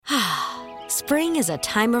Spring is a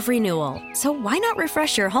time of renewal, so why not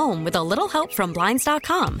refresh your home with a little help from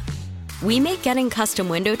Blinds.com? We make getting custom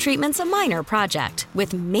window treatments a minor project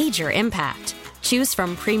with major impact. Choose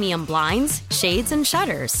from premium blinds, shades, and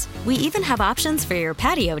shutters. We even have options for your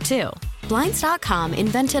patio, too. Blinds.com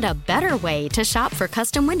invented a better way to shop for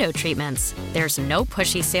custom window treatments. There's no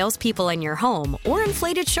pushy salespeople in your home or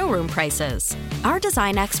inflated showroom prices. Our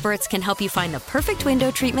design experts can help you find the perfect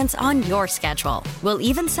window treatments on your schedule. We'll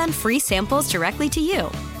even send free samples directly to you.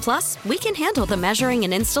 Plus, we can handle the measuring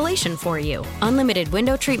and installation for you. Unlimited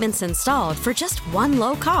window treatments installed for just one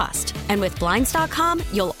low cost. And with Blinds.com,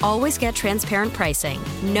 you'll always get transparent pricing.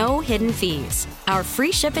 No hidden fees. Our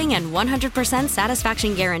free shipping and 100%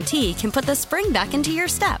 satisfaction guarantee can put the spring back into your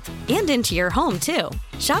step and into your home, too.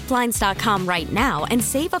 Shop Blinds.com right now and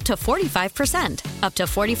save up to 45%. Up to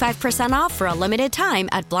 45% off for a limited time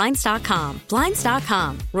at Blinds.com.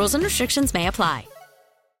 Blinds.com. Rules and restrictions may apply.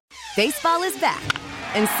 Baseball is back,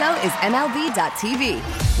 and so is MLB.tv.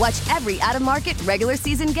 Watch every out-of-market regular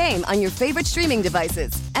season game on your favorite streaming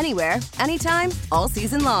devices, anywhere, anytime, all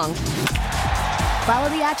season long. Follow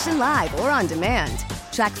the action live or on demand.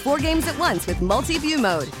 Track 4 games at once with multi-view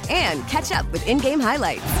mode and catch up with in-game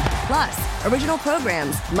highlights. Plus, original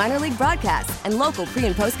programs, minor league broadcasts, and local pre-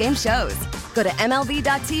 and post-game shows. Go to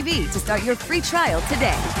MLB.tv to start your free trial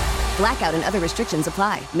today. Blackout and other restrictions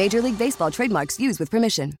apply. Major League Baseball trademarks used with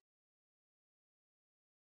permission.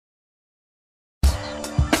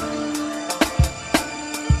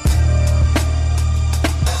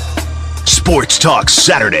 Sports Talk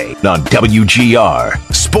Saturday on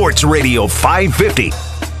WGR Sports Radio 550.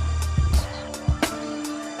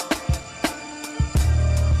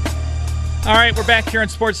 All right, we're back here on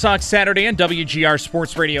Sports Talk Saturday on WGR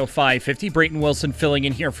Sports Radio 550. Brayton Wilson filling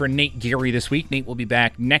in here for Nate Geary this week. Nate will be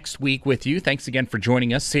back next week with you. Thanks again for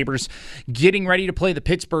joining us. Sabres getting ready to play the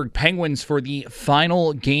Pittsburgh Penguins for the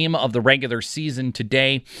final game of the regular season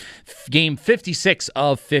today. Game 56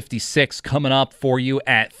 of 56 coming up for you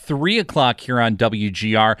at 3 o'clock here on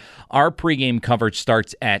WGR. Our pregame coverage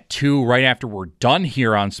starts at 2 right after we're done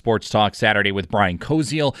here on Sports Talk Saturday with Brian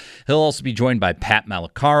Koziel. He'll also be joined by Pat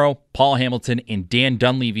Malacaro, Paul Hamilton, and Dan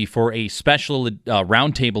Dunleavy for a special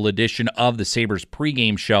roundtable edition of the Sabres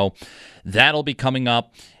pregame show. That'll be coming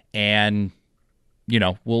up, and you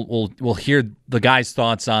know we'll hear the guys'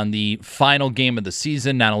 thoughts on the final game of the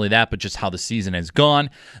season. Not only that, but just how the season has gone,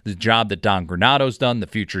 the job that Don Granato's done, the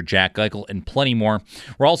future Jack Eichel, and plenty more.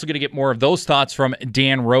 We're also going to get more of those thoughts from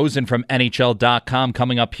Dan Rosen from NHL.com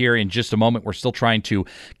coming up here in just a moment. We're still trying to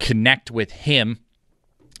connect with him.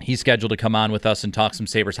 He's scheduled to come on with us and talk some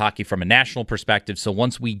Sabres hockey from a national perspective. So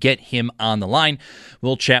once we get him on the line,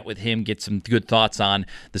 we'll chat with him, get some good thoughts on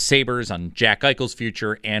the Sabres, on Jack Eichel's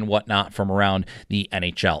future, and whatnot from around the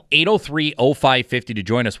NHL. 803-0550 to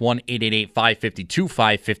join us,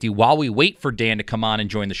 1-888-552-550. While we wait for Dan to come on and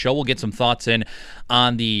join the show, we'll get some thoughts in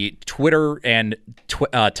on the Twitter and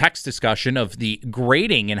text discussion of the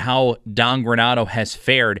grading and how Don Granato has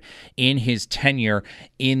fared in his tenure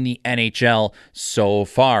in the NHL so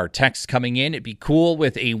far. Text coming in, it'd be cool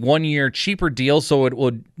with a 1-year cheaper deal so it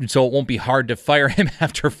won't be hard to fire him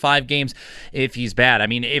after 5 games if he's bad. I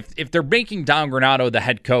mean, if they're making Don Granato the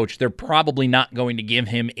head coach, they're probably not going to give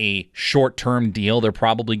him a short-term deal. They're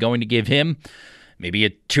probably going to give him maybe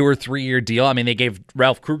a 2 or 3 year deal. I mean, they gave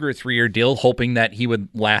Ralph Krueger a 3-year deal hoping that he would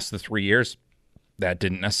last the 3 years. That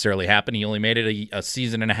didn't necessarily happen. He only made it a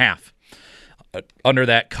season and a half under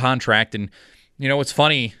that contract. And, you know, it's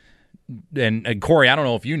funny, and Corey, I don't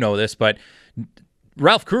know if you know this, but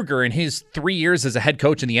Ralph Krueger in his 3 years as a head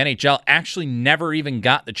coach in the NHL actually never even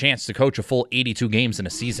got the chance to coach a full 82 games in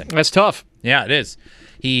a season. That's tough. Yeah, it is.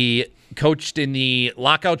 He coached in the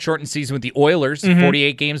lockout-shortened season with the Oilers,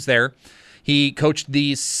 48 games there. He coached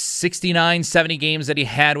the 69, 70 games that he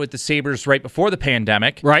had with the Sabres right before the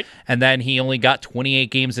pandemic. Right. And then he only got 28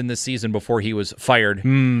 games in the season before he was fired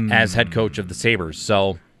as head coach of the Sabres.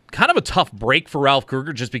 So kind of a tough break for Ralph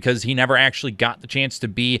Krueger just because he never actually got the chance to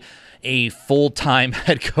be a full-time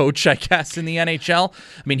head coach, I guess, in the NHL.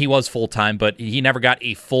 I mean, he was full-time, but he never got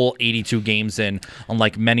a full 82 games in,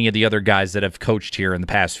 unlike many of the other guys that have coached here in the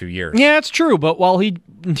past few years. Yeah, it's true, but while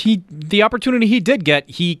the opportunity he did get,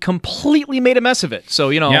 he completely made a mess of it. So,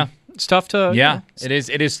 it's tough to... Yeah, it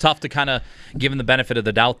is tough to kind of give him the benefit of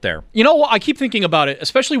the doubt there. You know what? I keep thinking about it,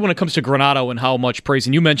 especially when it comes to Granato and how much praise,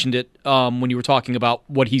 and you mentioned it when you were talking about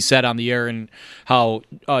what he said on the air and how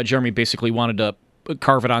Jeremy basically wanted to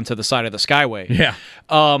carve it onto the side of the Skyway. Yeah.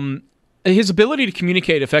 his ability to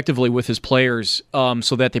communicate effectively with his players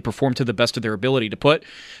so that they perform to the best of their ability. To put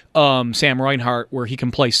Sam Reinhart where he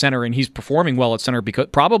can play center, and he's performing well at center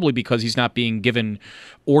probably because he's not being given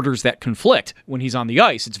orders that conflict when he's on the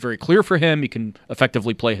ice. It's very clear for him. He can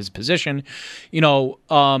effectively play his position.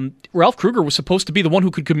 Ralph Krueger was supposed to be the one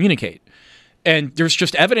who could communicate. And there's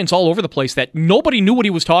just evidence all over the place that nobody knew what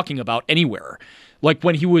he was talking about anywhere. Like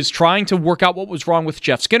when he was trying to work out what was wrong with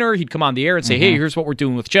Jeff Skinner, he'd come on the air and say, hey, here's what we're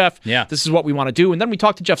doing with Jeff. Yeah. This is what we want to do. And then we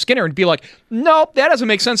talk to Jeff Skinner and be like, nope, that doesn't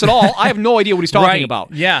make sense at all. I have no idea what he's talking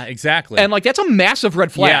about. Yeah, exactly. And that's a massive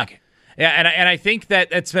red flag. Yeah, and I think that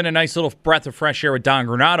it's been a nice little breath of fresh air with Don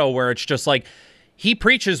Granato, where it's just like, he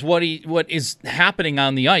preaches what is happening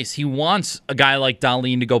on the ice. He wants a guy like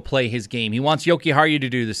Dahlin to go play his game. He wants Yoki Harju to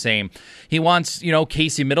do the same. He wants,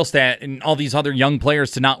 Casey Middlestat and all these other young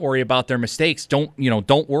players to not worry about their mistakes. Don't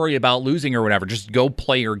worry about losing or whatever. Just go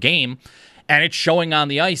play your game. And it's showing on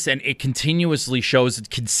the ice, and it consistently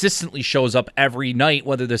shows up every night,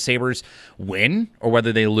 whether the Sabres win or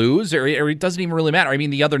whether they lose, or it doesn't even really matter. I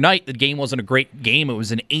mean, the other night, the game wasn't a great game. It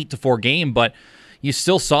was an 8-4 game, but you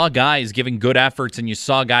still saw guys giving good efforts, and you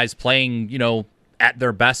saw guys playing, at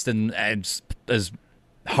their best and as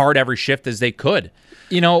hard every shift as they could.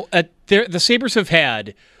 The Sabres have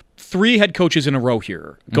had 3 head coaches in a row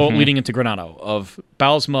here, leading into Granato, of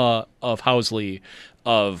Bausma, of Housley,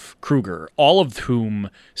 of Krueger, all of whom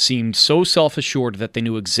seemed so self-assured that they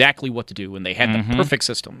knew exactly what to do and they had the perfect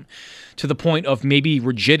system, to the point of maybe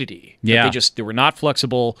rigidity. Yeah. They were not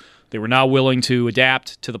flexible. They were not willing to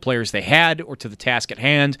adapt to the players they had or to the task at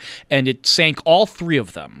hand, and it sank all 3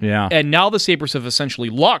 of them. Yeah. And now the Sabres have essentially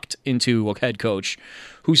lucked into a head coach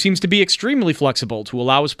who seems to be extremely flexible to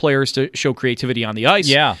allow his players to show creativity on the ice,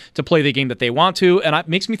 to play the game that they want to, and it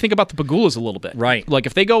makes me think about the Pagulas a little bit. Right. Like,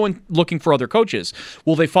 if they go in looking for other coaches,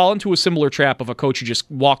 will they fall into a similar trap of a coach who just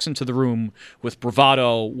walks into the room with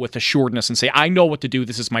bravado, with assuredness, and say, I know what to do,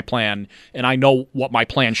 this is my plan, and I know what my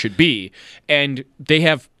plan should be, and they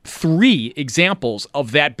have 3 examples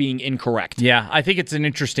of that being incorrect. Yeah, I think it's an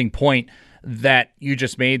interesting point that you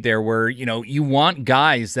just made there, where, you want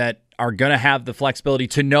guys that are going to have the flexibility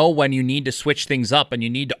to know when you need to switch things up and you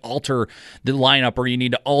need to alter the lineup or you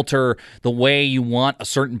need to alter the way you want a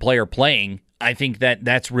certain player playing. I think that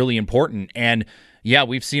that's really important. And yeah,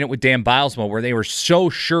 we've seen it with Dan Bylsma, where they were so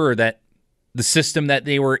sure that the system that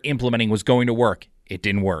they were implementing was going to work. It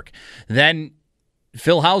didn't work. Then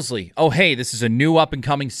Phil Housley, hey, this is a new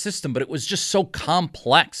up-and-coming system, but it was just so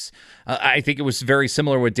complex. I think it was very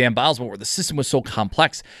similar with Dan Bylsma, where the system was so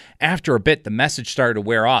complex. After a bit, the message started to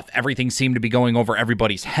wear off. Everything seemed to be going over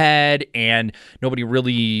everybody's head, and nobody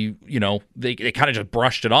really, they kind of just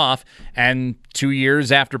brushed it off. And 2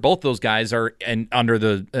 years after both those guys are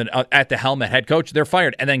at the helm at head coach, they're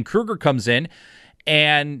fired. And then Krueger comes in,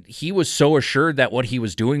 and he was so assured that what he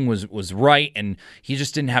was doing was right, and he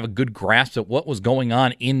just didn't have a good grasp of what was going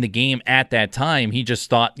on in the game at that time. He just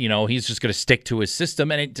thought, he's just going to stick to his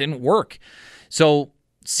system, and it didn't work. So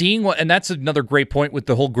and that's another great point with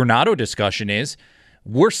the whole Granato discussion, is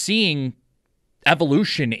we're seeing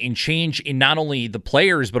evolution and change in not only the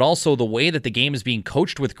players, but also the way that the game is being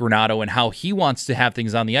coached with Granato and how he wants to have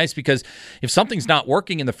things on the ice. Because if something's not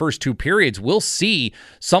working in the first 2 periods, we'll see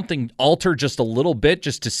something alter just a little bit,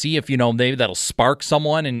 just to see if, maybe that'll spark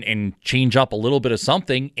someone and change up a little bit of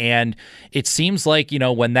something. And it seems like,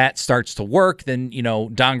 when that starts to work, then,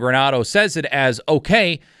 Don Granato says it as,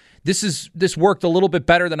 okay, this worked a little bit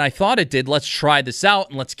better than I thought it did. Let's try this out,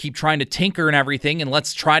 and let's keep trying to tinker and everything, and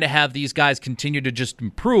let's try to have these guys continue to just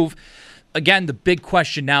improve. Again, the big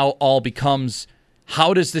question now all becomes,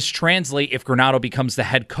 how does this translate if Granato becomes the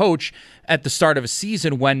head coach at the start of a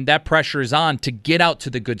season when that pressure is on to get out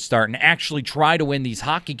to the good start and actually try to win these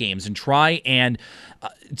hockey games and try and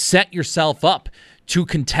set yourself up to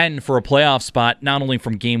contend for a playoff spot, not only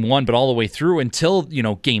from game 1, but all the way through until,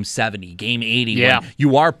 game 70, game 80. Yeah. When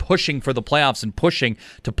you are pushing for the playoffs and pushing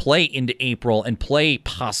to play into April and play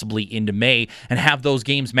possibly into May and have those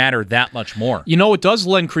games matter that much more. It does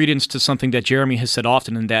lend credence to something that Jeremy has said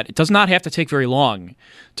often, in that it does not have to take very long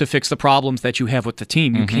to fix the problems that you have with the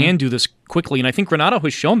team. You can do this quickly, and I think Granato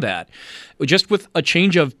has shown that. Just with a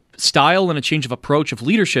change of style and a change of approach of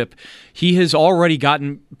leadership, he has already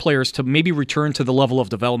gotten players to maybe return to the level of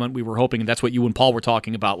development we were hoping, and that's what you and Paul were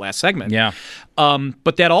talking about last segment. Yeah.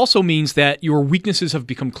 But that also means that your weaknesses have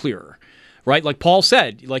become clearer, right? Like Paul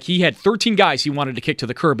said, he had 13 guys he wanted to kick to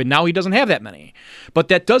the curb, and now he doesn't have that many. But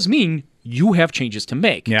that does mean you have changes to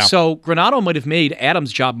make. Yeah. So Granato might have made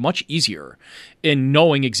Adams' job much easier in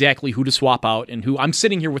knowing exactly who to swap out and who. I'm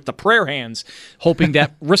sitting here with the prayer hands, hoping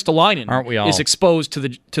that Ristolainen Aren't we all? is exposed to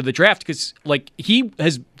the draft because, like, he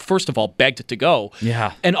has first of all begged to go.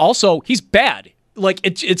 Yeah. And also he's bad. Like,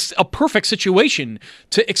 it's a perfect situation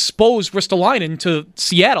to expose Ristolainen to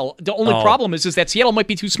Seattle. The only problem is that Seattle might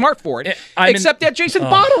be too smart for it. Except that Jason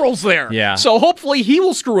Botterill's there. Yeah. So hopefully he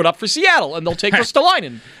will screw it up for Seattle, and they'll take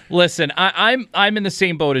Ristolainen. Listen, I'm in the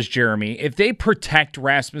same boat as Jeremy. If they protect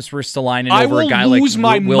Rasmus Ristolainen over a guy like Will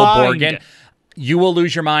Borgen, you will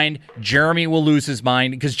lose your mind. Jeremy will lose his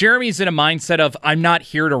mind because Jeremy's in a mindset of, I'm not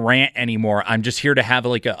here to rant anymore. I'm just here to have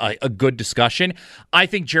like a good discussion. I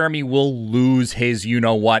think Jeremy will lose his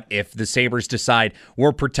you-know-what if the Sabres decide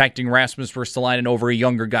we're protecting Rasmus Ristolainen over a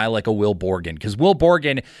younger guy like a Will Borgen. Because Will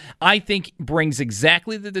Borgen, I think, brings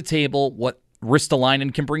exactly to the table what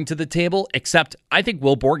Ristolainen can bring to the table, except I think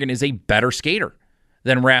Will Borgen is a better skater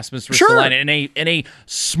than Rasmus Ristolainen and a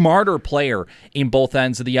smarter player in both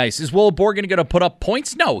ends of the ice. Is Will Borgen going to put up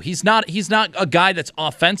points? No, he's not. He's not a guy that's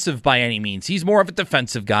offensive by any means. He's more of a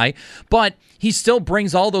defensive guy, but he still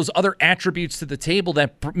brings all those other attributes to the table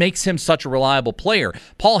that makes him such a reliable player.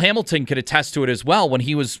 Paul Hamilton could attest to it as well when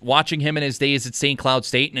he was watching him in his days at St. Cloud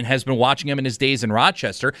State and has been watching him in his days in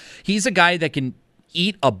Rochester. He's a guy that can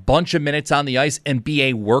eat a bunch of minutes on the ice and be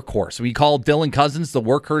a workhorse. We call Dylan Cousins the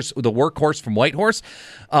workhorse from Whitehorse.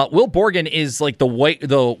 Will Borgen is like the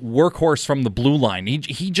workhorse from the blue line.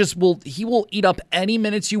 He will eat up any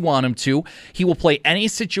minutes you want him to. He will play any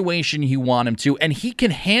situation you want him to, and he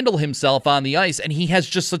can handle himself on the ice, and he has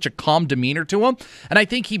just such a calm demeanor to him. And I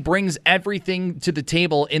think he brings everything to the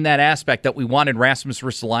table in that aspect that we wanted Rasmus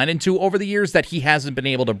Ristolainen to over the years that he hasn't been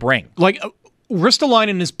able to bring. Like,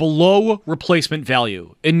 Ristolainen is below replacement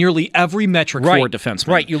value in nearly every metric for a defenseman.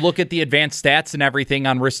 Right. You look at the advanced stats and everything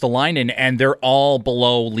on Ristolainen, and they're all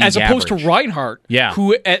below league as opposed average. to Reinhart,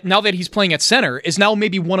 who, now that he's playing at center, is now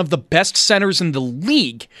maybe one of the best centers in the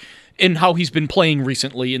league in how he's been playing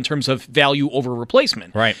recently in terms of value over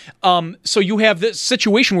replacement. Right. So you have this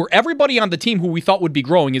situation where everybody on the team who we thought would be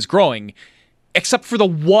growing is growing, except for the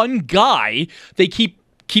one guy they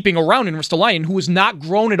keeping around in Ristolainen who has not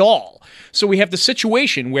grown at all. So we have the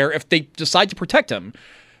situation where if they decide to protect him,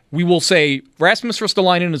 we will say Rasmus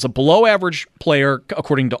Ristolainen is a below-average player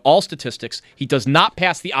according to all statistics. He does not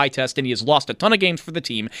pass the eye test, and he has lost a ton of games for the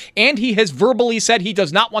team, and he has verbally said he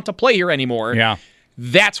does not want to play here anymore. Yeah.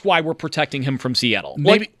 That's why we're protecting him from Seattle.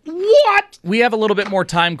 Maybe what? We have a little bit more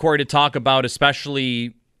time, Corey, to talk about,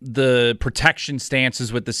 especially the protection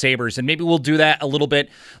stances with the Sabres, and maybe we'll do that a little bit.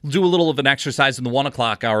 We'll do a little of an exercise in the 1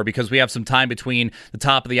 o'clock hour because we have some time between the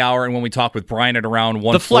top of the hour and when we talk with Brian at around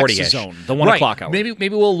 1:40. The flex zone, the 1 o'clock hour. Maybe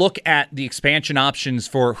we'll look at the expansion options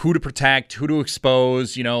for who to protect, who to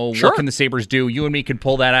expose. What can the Sabres do? You and me can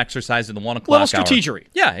pull that exercise in the 1 o'clock hour. Little strategery.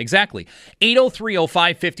 Yeah, exactly.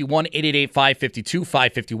 803-0551,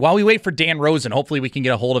 888-552-550. While we wait for Dan Rosen, hopefully we can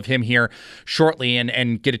get a hold of him here shortly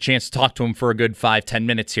and get a chance to talk to him for a good 5-10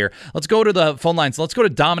 minutes here. Let's go to the phone lines. Let's go to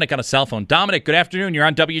Dominic on a cell phone. Dominic, good afternoon. You're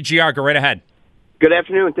on WGR. Go right ahead. Good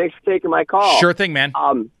afternoon. Thanks for taking my call. Sure thing, man.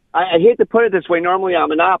 I hate to put it this way. Normally I'm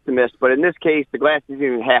an optimist, but in this case, the glass isn't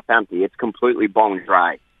even half empty. It's completely bone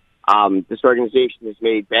dry. This organization has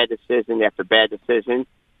made bad decision after bad decision,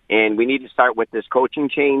 and we need to start with this coaching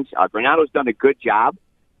change. Granato's done a good job,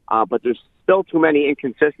 but there's still too many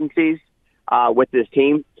inconsistencies with this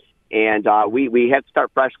team. And we have to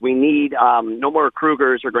start fresh. We need no more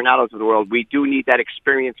Krugers or Granatos of the world. We do need that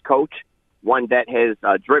experienced coach, one that has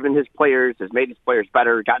driven his players, has made his players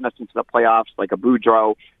better, gotten us into the playoffs like a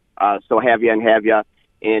Boudreau, so have you.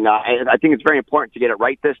 And I think it's very important to get it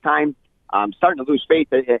right this time. I'm starting to lose faith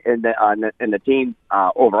in the team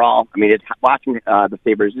overall. I mean, watching the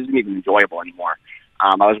Sabres isn't even enjoyable anymore.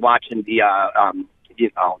 I was watching the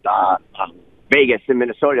Vegas and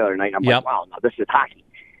Minnesota the other night. And I'm like, wow, now this is hockey.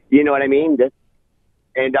 You know what I mean?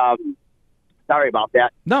 And sorry about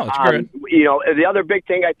that. No, it's great. The other big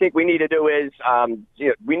thing I think we need to do is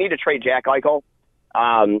we need to trade Jack Eichel.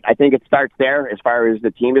 I think it starts there as far as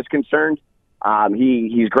the team is concerned.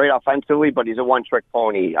 He's great offensively, but he's a one-trick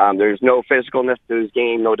pony. There's no physicalness to his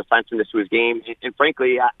game, no defensiveness to his game, and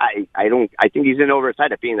frankly, I think he's in over his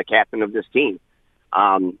head at being the captain of this team.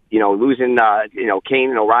 Losing Kane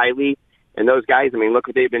and O'Reilly. And those guys, I mean, look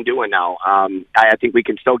what they've been doing now. I think we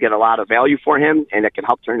can still get a lot of value for him, and it can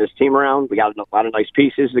help turn this team around. We got a lot of nice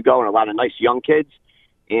pieces to go and a lot of nice young kids.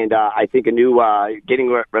 And I think getting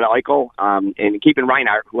rid of Eichel and keeping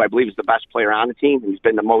Reinhart, who I believe is the best player on the team, and he's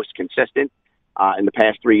been the most consistent in the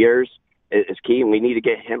past 3 years, is key. And we need to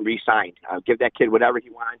get him re-signed. Give that kid whatever he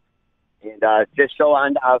wants. and just show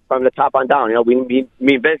on from the top on down. You know, we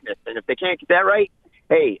mean business, and if they can't get that right,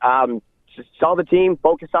 hey, just sell the team,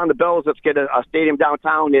 focus on the Bills. Let's get a stadium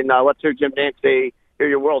downtown, and let's hear Jim Nantz say, "You're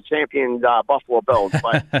your world champions, Buffalo Bills."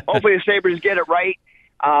 But hopefully the Sabres get it right.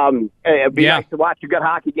 It'd be nice to watch a good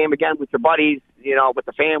hockey game again with your buddies, you know, with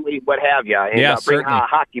the family, what have you, and bring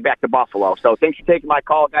hockey back to Buffalo. So thanks for taking my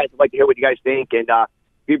call, guys. I'd like to hear what you guys think, and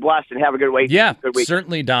be blessed and have a good week. Yeah, good week.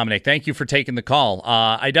 Certainly, Dominic. Thank you for taking the call.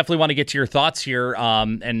 I definitely want to get to your thoughts here,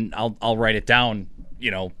 and I'll write it down. You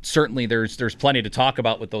know, certainly there's plenty to talk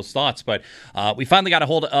about with those thoughts, but we finally got a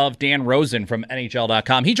hold of Dan Rosen from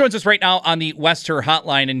NHL.com. He joins us right now on the Wester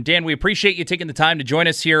Hotline. And Dan, we appreciate you taking the time to join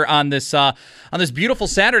us here on this beautiful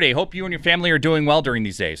Saturday. Hope you and your family are doing well during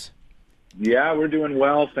these days. Yeah, we're doing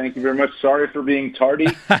well. Thank you very much. Sorry for being tardy.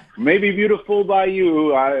 Maybe beautiful by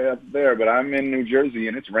you up there, but I'm in New Jersey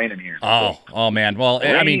and it's raining here. Oh man. Well,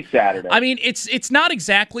 rainy Saturday. I mean, it's not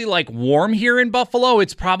exactly like warm here in Buffalo.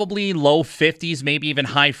 It's probably low 50s, maybe even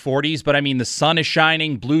high 40s. But I mean, the sun is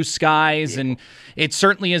shining, blue skies, and it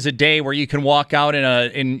certainly is a day where you can walk out in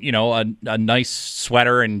a nice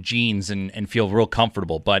sweater and jeans and feel real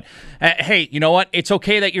comfortable. But hey, you know what? It's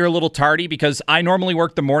okay that you're a little tardy because I normally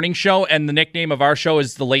work the morning show, and the nickname of our show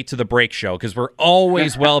is the Late to the Break Show because we're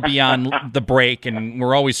always well beyond the break and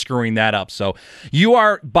we're always screwing that up. So you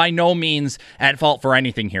are by no means at fault for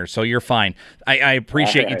anything here, so you're fine. I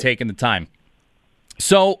appreciate you taking the time.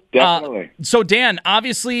 So, so Dan,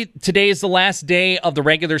 obviously today is the last day of the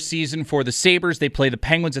regular season for the Sabres. They play the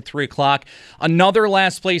Penguins at 3:00. Another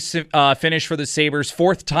last place finish for the Sabres.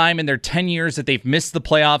 Fourth time in their 10 years that they've missed the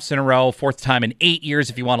playoffs in a row. Fourth time in 8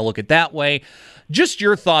 years, if you want to look at it that way. Just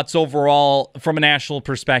your thoughts overall from a national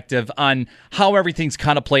perspective on how everything's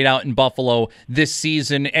kind of played out in Buffalo this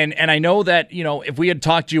season. And I know that, you know, if we had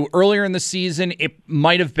talked to you earlier in the season, it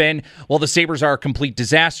might have been, well, the Sabres are a complete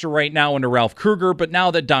disaster right now under Ralph Kruger. But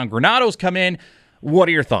now that Don Granato's come in, what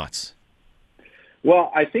are your thoughts?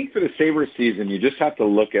 Well, I think for the Sabres season, you just have to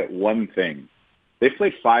look at one thing. They've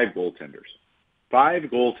played 5 goaltenders. 5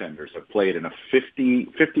 goaltenders have played in a 50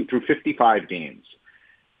 through 55 games.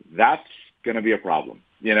 That's going to be a problem.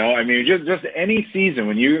 You know, I mean, just any season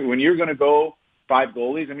when you're going to go 5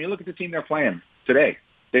 goalies. I mean, look at the team they're playing today.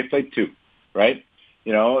 They've played 2, right?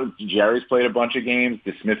 You know, Jerry's played a bunch of games.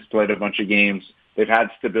 The Smiths played a bunch of games. They've had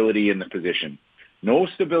stability in the position. No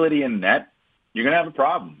stability in net, you're going to have a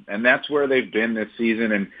problem. And that's where they've been this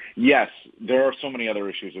season. And yes, there are so many other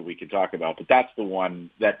issues that we could talk about, but that's the one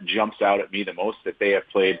that jumps out at me the most, that they have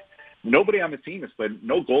played. Nobody on the team has played,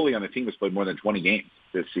 no goalie on the team has played more than 20 games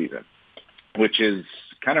this season, which is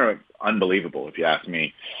kind of unbelievable if you ask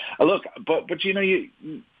me. Look, but you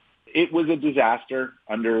know, it was a disaster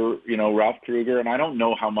under, you know, Ralph Kruger, and I don't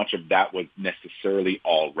know how much of that was necessarily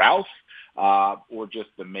all Ralph or just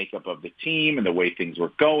the makeup of the team and the way things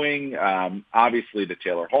were going. Obviously, the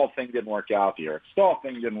Taylor Hall thing didn't work out. The Eric Stahl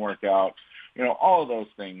thing didn't work out. You know, all of those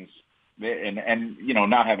things. And you know,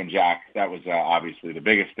 not having Jack, that was obviously the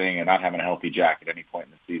biggest thing, and not having a healthy Jack at any point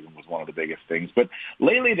in the season was one of the biggest things. But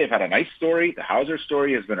lately, they've had a nice story. The Hauser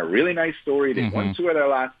story has been a really nice story. They've won 2 of their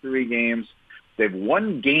last 3 games. They've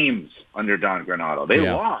won games under Don Granato. They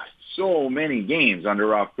lost so many games under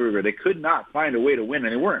Ralph Kruger. They could not find a way to win,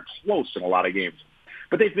 and they weren't close in a lot of games.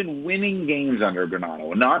 But they've been winning games under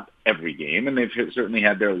Granato, not every game, and they've certainly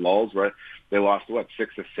had their lulls where they lost,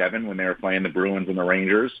 6 of 7 when they were playing the Bruins and the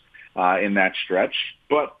Rangers. In that stretch.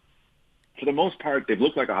 But for the most part, they've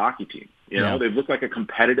looked like a hockey team. You know, they've looked like a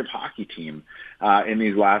competitive hockey team in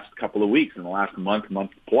these last couple of weeks, in the last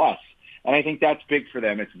month plus. And I think that's big for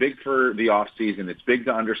them. It's big for the off season. It's big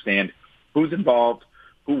to understand who's involved,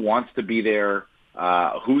 who wants to be there,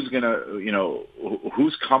 who's going to, you know,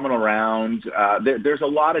 who's coming around. There's a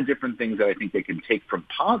lot of different things that I think they can take from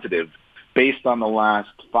positive based on the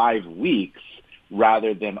last 5 weeks,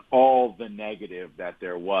 rather than all the negative that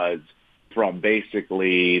there was from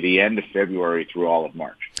basically the end of February through all of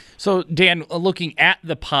March. So, Dan, looking at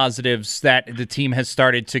the positives that the team has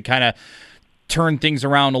started to kind of turn things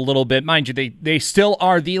around a little bit. Mind you, they still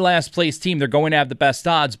are the last place team. They're going to have the best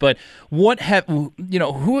odds, but what has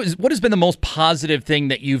been the most positive thing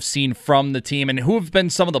that you've seen from the team, and who have been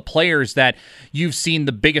some of the players that you've seen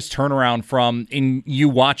the biggest turnaround from in you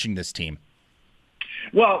watching this team?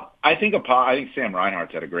 Well, I think Sam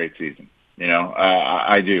Reinhart's had a great season. You know,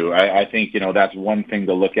 I do. I think, you know, that's one thing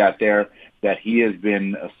to look at there, that he has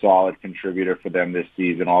been a solid contributor for them this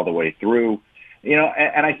season all the way through. You know,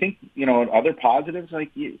 and I think, you know, other positives,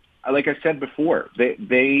 like I said before,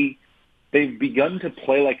 they've begun to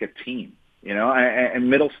play like a team. You know,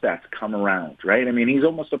 and Mittelstadt's come around, right? I mean, he's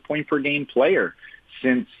almost a point per game player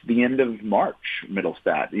since the end of March.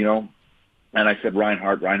 Mittelstadt, you know. And I said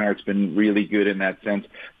Reinhart. Reinhart's been really good in that sense.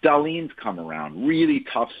 Dahlin's come around. Really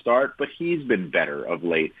tough start, but he's been better of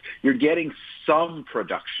late. You're getting some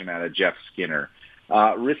production out of Jeff Skinner.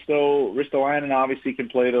 Ristolainen obviously can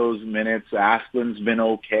play those minutes. Askland's been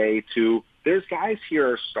okay, too. There's guys here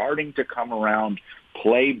are starting to come around,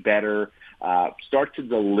 play better, start to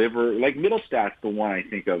deliver. Like Middlestad's the one I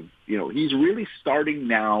think of. He's really starting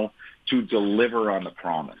now to deliver on the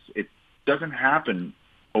promise. It doesn't happen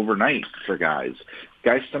overnight for guys.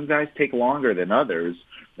 Some guys take longer than others,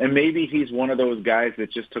 and maybe he's one of those guys that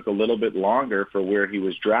just took a little bit longer for where he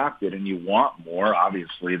was drafted, and you want more,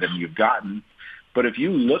 obviously, than you've gotten. But if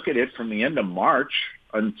you look at it from the end of March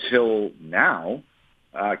until now,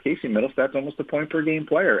 Casey Middlestad's almost a point-per-game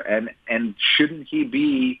player, and shouldn't he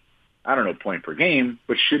be, I don't know, point per game,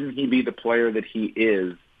 but shouldn't he be the player that he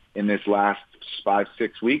is in this last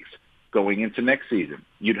 5-6 weeks going into next season?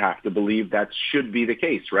 You'd have to believe that should be the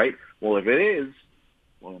case, right? Well, if it is,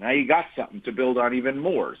 well, now you got something to build on even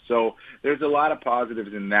more. So there's a lot of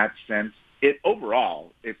positives in that sense.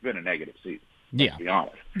 Overall, it's been a negative season, let's be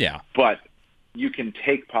honest. Yeah. But you can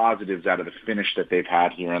take positives out of the finish that they've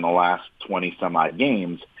had here in the last 20-some-odd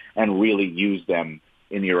games and really use them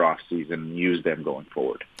in your offseason, use them going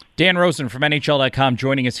forward. Dan Rosen from NHL.com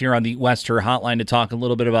joining us here on the Wester Hotline to talk a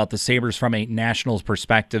little bit about the Sabres from a Nationals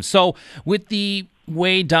perspective. So with the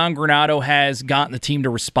way Don Granato has gotten the team to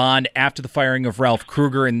respond after the firing of Ralph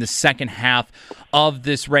Krueger in the second half of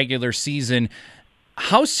this regular season,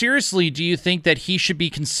 how seriously do you think that he should be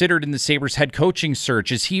considered in the Sabres head coaching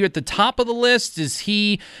search? Is he at the top of the list? Is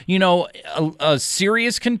he, a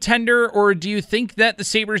serious contender? Or do you think that the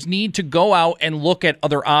Sabres need to go out and look at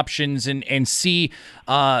other options and see,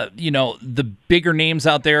 the bigger names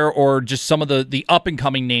out there or just some of the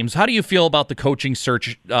up-and-coming names? How do you feel about the coaching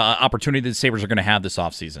search opportunity that the Sabres are going to have this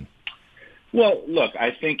offseason? Well, look,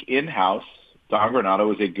 I think in-house, Don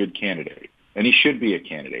Granato is a good candidate. And he should be a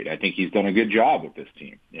candidate. I think he's done a good job with this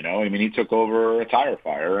team. He took over a tire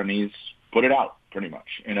fire and he's put it out pretty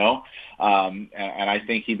much, and I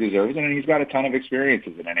think he deserves it. And he's got a ton of experience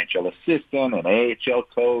as an NHL assistant, an AHL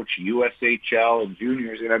coach, USHL and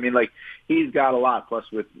juniors. And he's got a lot. Plus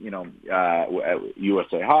with,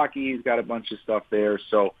 USA Hockey, he's got a bunch of stuff there.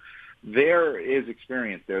 So there is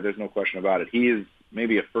experience there. There's no question about it. He is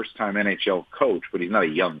maybe a first-time NHL coach, but he's not a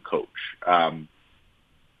young coach.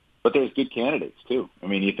 But there's good candidates, too.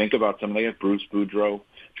 You think about somebody like Bruce Boudreau,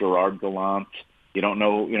 Gerard Gallant. You don't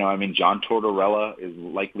know, John Tortorella is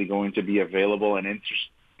likely going to be available. And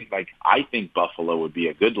interesting, I think Buffalo would be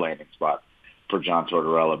a good landing spot for John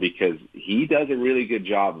Tortorella because he does a really good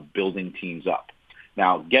job of building teams up.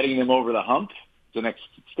 Now, getting them over the hump is the next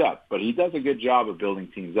step, but he does a good job of building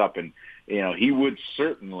teams up. And, he would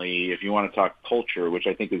certainly, if you want to talk culture, which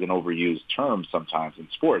I think is an overused term sometimes in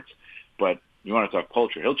sports, but you want to talk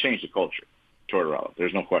culture, he'll change the culture, Tortorella.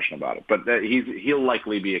 There's no question about it. But he'll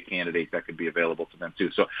likely be a candidate that could be available to them,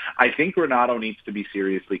 too. So I think Granato needs to be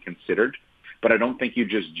seriously considered, but I don't think you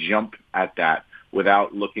just jump at that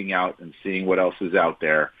without looking out and seeing what else is out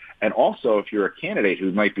there. And also, if you're a candidate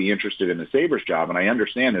who might be interested in the Sabres job, and I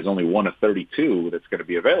understand there's only one of 32 that's going to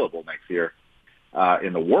be available next year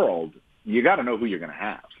in the world, you got to know who you're going to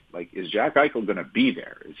have. Is Jack Eichel going to be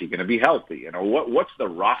there? Is he going to be healthy? What's the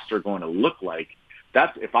roster going to look like?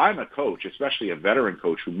 That's if I'm a coach, especially a veteran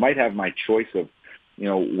coach who might have my choice of,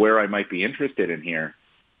 where I might be interested in here.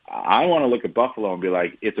 I want to look at Buffalo and be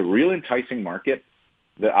like, it's a real enticing market.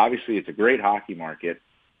 Obviously, it's a great hockey market,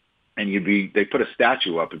 and they put a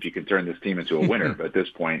statue up if you can turn this team into a winner at this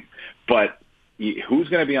point. But who's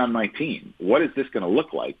going to be on my team? What is this going to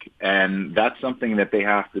look like? And that's something that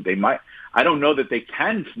I don't know that they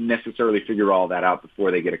can necessarily figure all that out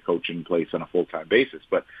before they get a coach in place on a full-time basis,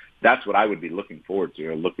 but that's what I would be looking forward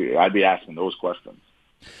to. I'd be asking those questions.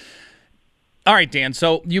 All right, Dan.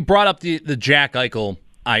 So you brought up the Jack Eichel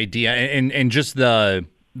idea and just the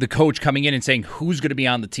coach coming in and saying who's going to be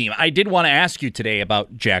on the team. I did want to ask you today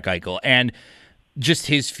about Jack Eichel and just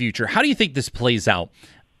his future. How do you think this plays out?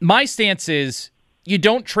 My stance is you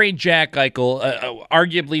don't trade Jack Eichel,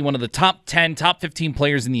 arguably one of the top 10, top 15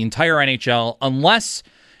 players in the entire NHL, unless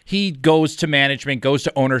he goes to management, goes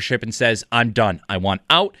to ownership and says, I'm done. I want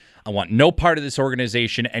out. I want no part of this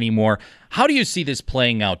organization anymore. How do you see this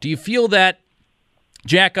playing out? Do you feel that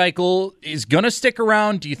Jack Eichel is going to stick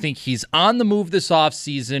around? Do you think he's on the move this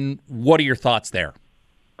offseason? What are your thoughts there?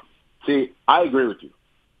 See, I agree with you.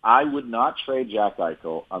 I would not trade Jack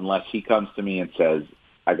Eichel unless he comes to me and says,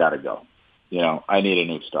 I got to go. I need a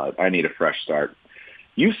new start. I need a fresh start.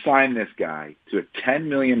 You sign this guy to a $10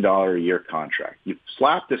 million a year contract. You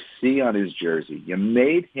slapped a C on his jersey. You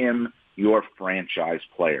made him your franchise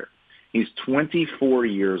player. He's 24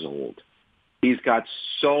 years old. He's got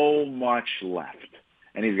so much left,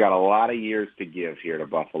 and he's got a lot of years to give here to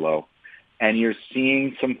Buffalo. And you're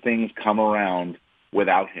seeing some things come around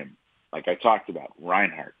without him, like I talked about,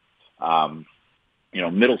 Reinhart,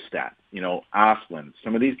 Middlestat, Asplund.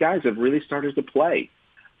 Some of these guys have really started to play.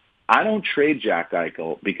 I don't trade Jack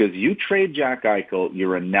Eichel because you trade Jack Eichel,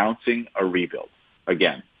 you're announcing a rebuild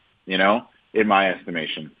again, in my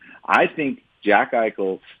estimation. I think Jack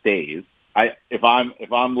Eichel stays. If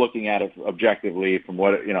I'm looking at it objectively from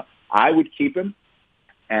what, I would keep him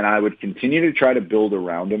and I would continue to try to build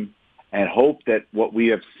around him and hope that what we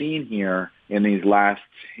have seen here in these last,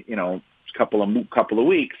 couple of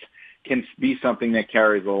weeks can be something that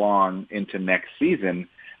carries along into next season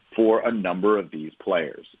for a number of these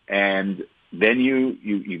players. And then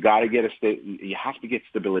you got to get you have to get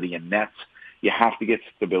stability in nets. You have to get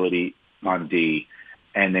stability on D,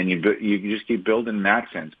 and then you just keep building in that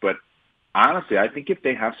sense. But honestly, I think if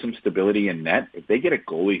they have some stability in net, if they get a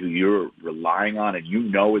goalie who you're relying on and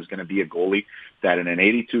is going to be a goalie that in an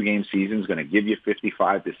 82-game season is going to give you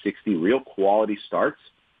 55 to 60 real quality starts,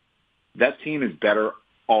 that team is better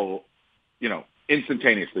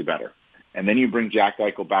instantaneously better. And then you bring Jack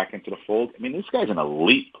Eichel back into the fold. I mean, this guy's an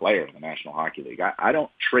elite player in the National Hockey League. I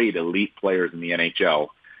don't trade elite players in the NHL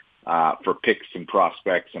for picks and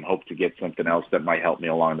prospects and hope to get something else that might help me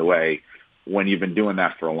along the way when you've been doing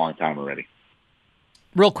that for a long time already.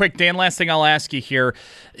 Real quick, Dan, last thing I'll ask you here.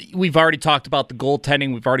 We've already talked about the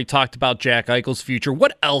goaltending. We've already talked about Jack Eichel's future.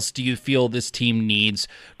 What else do you feel this team needs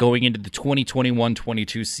going into the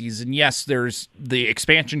 2021-22 season? Yes, there's the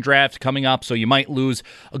expansion draft coming up, so you might lose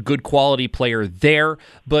a good quality player there.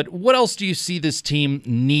 But what else do you see this team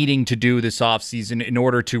needing to do this offseason in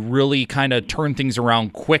order to really kind of turn things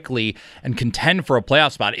around quickly and contend for a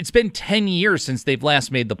playoff spot? It's been 10 years since they've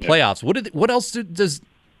last made the playoffs. What else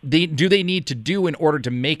do they need to do in order to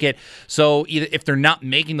make it so either if they're not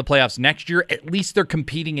making the playoffs next year, at least they're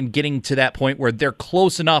competing and getting to that point where they're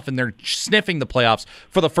close enough and they're sniffing the playoffs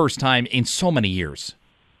for the first time in so many years?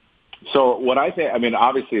 So what I think,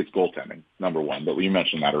 obviously it's goaltending, number one, but you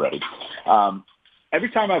mentioned that already. Every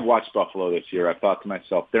time I've watched Buffalo this year, I've thought to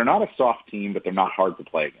myself, they're not a soft team, but they're not hard to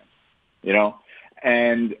play against,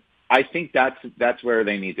 and I think that's where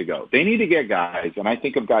they need to go. They need to get guys, and I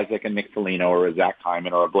think of guys like a Nick Foligno or a Zach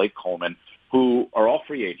Hyman or a Blake Coleman, who are all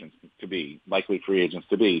likely free agents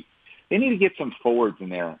to be. They need to get some forwards in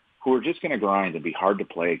there who are just going to grind and be hard to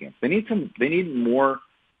play against. They need more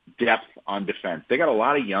depth on defense. They got a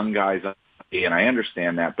lot of young guys, and I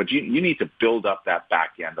understand that, but you need to build up that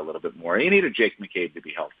back end a little bit more. You need a Jake McCabe to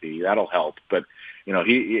be healthy. That'll help, but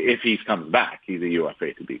if he comes back, he's a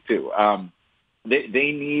UFA to be too.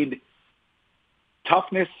 They need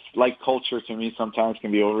toughness, like culture to me sometimes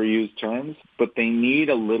can be overused terms, but they need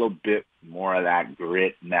a little bit more of that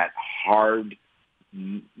grit and that hard,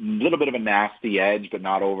 little bit of a nasty edge, but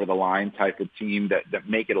not over the line type of team that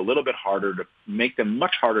make it a little bit harder to make them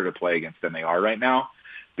much harder to play against than they are right now.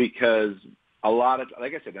 Because a lot of,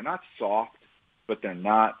 like I said, they're not soft, but they're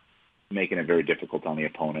not making it very difficult on the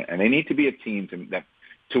opponent. And they need to be a team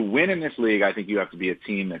to win in this league. I think you have to be a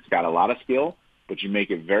team that's got a lot of skill, but you make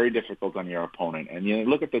it very difficult on your opponent. And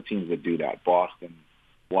look at the teams that do that: Boston,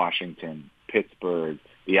 Washington, Pittsburgh,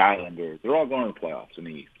 the Islanders. They're all going to the playoffs in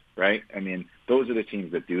the East, right? Those are the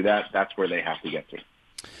teams that do that. That's where they have to get to.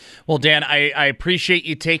 Well, Dan, I appreciate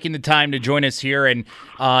you taking the time to join us here. And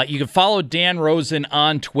you can follow Dan Rosen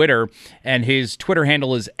on Twitter, and his Twitter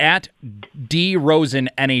handle is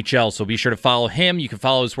 @DRosenNHL. So be sure to follow him. You can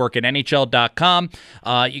follow his work at NHL.com.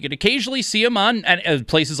 You can occasionally see him on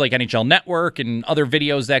places like NHL Network and other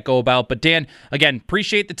videos that go about. But Dan, again,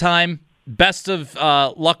 appreciate the time. Best of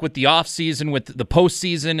luck with the offseason, with the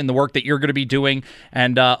postseason, and the work that you're going to be doing.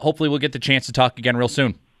 And hopefully we'll get the chance to talk again real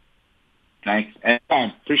soon. Thanks.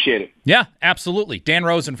 Anytime. Appreciate it. Yeah, absolutely. Dan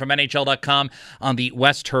Rosen from NHL.com on the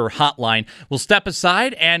West Her Hotline. We'll step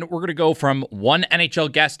aside, and we're going to go from one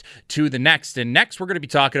NHL guest to the next. And next, we're going to be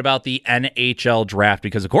talking about the NHL draft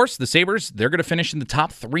because, of course, the Sabres, they're going to finish in the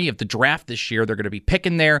top 3 of the draft this year. They're going to be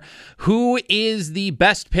picking there. Who is the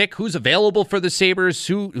best pick? Who's available for the Sabres?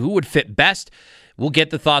 Who would fit best? We'll get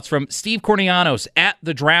the thoughts from Steve Kornianos at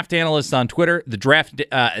The Draft Analyst on Twitter,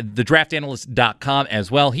 thedraftanalyst.com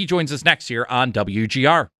as well. He joins us next year on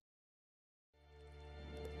WGR.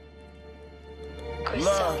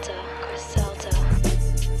 Griselda.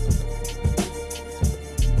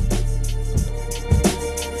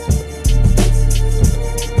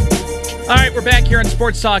 All right, we're back here on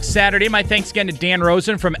Sports Talk Saturday. My thanks again to Dan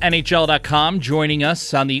Rosen from NHL.com joining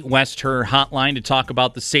us on the West Her Hotline to talk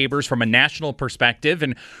about the Sabres from a national perspective.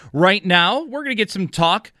 And right now, we're going to get some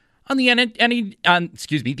talk on the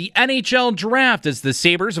the NHL draft, as the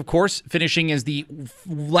Sabres, of course, finishing as the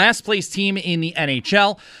last place team in the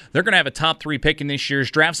NHL. They're going to have a top 3 pick in this year's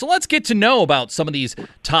draft. So let's get to know about some of these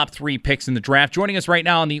top 3 picks in the draft. Joining us right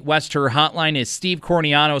now on the Wester Hotline is Steve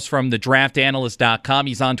Kornianos from thedraftanalyst.com.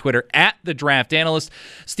 He's on Twitter at thedraftanalyst.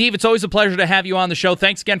 Steve, it's always a pleasure to have you on the show.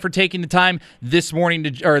 Thanks again for taking the time this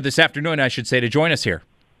afternoon, I should say, to join us here.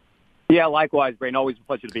 Yeah, likewise, Brain. Always a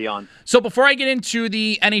pleasure to be on. So before I get into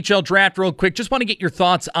the NHL draft real quick, just want to get your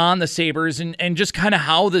thoughts on the Sabres and just kind of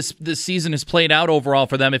how this season has played out overall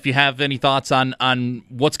for them, if you have any thoughts on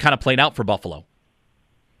what's kind of played out for Buffalo.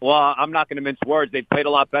 Well, I'm not going to mince words. They've played a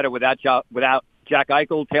lot better without Jack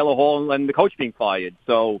Eichel, Taylor Hall, and the coach being fired.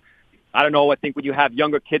 So I don't know. I think when you have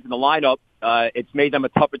younger kids in the lineup, it's made them a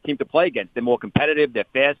tougher team to play against. They're more competitive. They're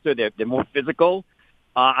faster. They're more physical.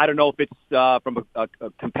 I don't know if it's from a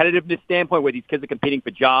competitiveness standpoint where these kids are competing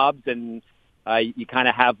for jobs and you kind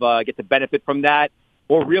of have get the benefit from that,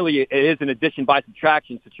 or really it is an addition by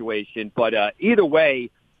subtraction situation. But either way,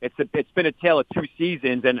 it's been a tale of 2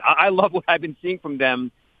 seasons, and I love what I've been seeing from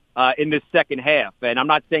them in this second half. And I'm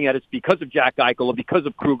not saying that it's because of Jack Eichel or because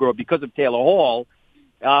of Kruger or because of Taylor Hall,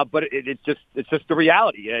 but it's just the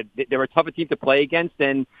reality. They're a tougher team to play against,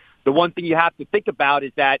 and the one thing you have to think about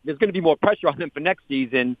is that there's going to be more pressure on them for next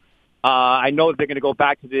season. I know that they're going to go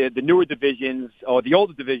back to the newer divisions or the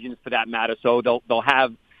older divisions for that matter. So they'll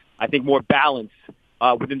have, I think, more balance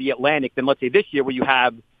within the Atlantic than, let's say, this year where you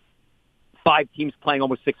have 5 teams playing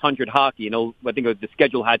almost 600 hockey. I think the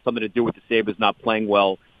schedule had something to do with the Sabres not playing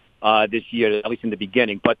well this year, at least in the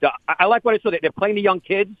beginning. But I like what I saw. They're playing the young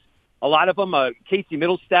kids. A lot of them, Casey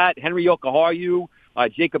Middlestat, Henry Jokiharju,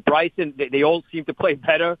 Jacob Bryson, they all seem to play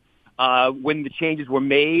better when the changes were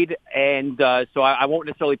made, and so I won't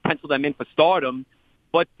necessarily pencil them in for stardom,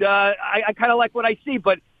 but I kind of like what I see.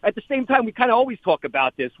 But at the same time, we kind of always talk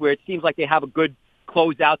about this, where it seems like they have a good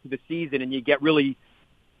closeout to the season, and you get really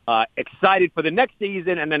excited for the next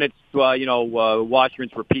season, and then it's wash,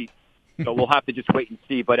 rinse, repeat. So we'll have to just wait and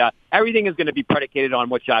see. But everything is going to be predicated on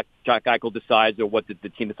what Jack Eichel decides or what the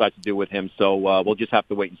team decides to do with him. So we'll just have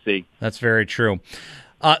to wait and see. That's very true.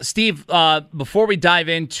 Steve, before we dive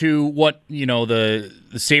into what the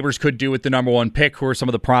Sabres could do with the number 1 pick, who are some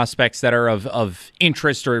of the prospects that are of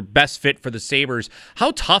interest or best fit for the Sabres,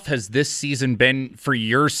 how tough has this season been for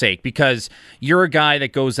your sake? Because you're a guy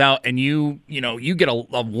that goes out and you get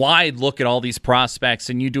a wide look at all these prospects,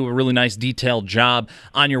 and you do a really nice detailed job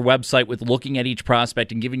on your website with looking at each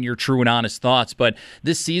prospect and giving your true and honest thoughts. But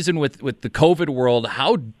this season with the COVID world,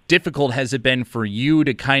 how difficult has it been for you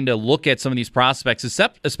to kind of look at some of these prospects,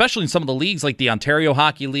 especially in some of the leagues like the Ontario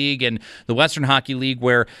Hockey League and the Western Hockey League,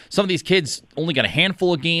 where some of these kids only got a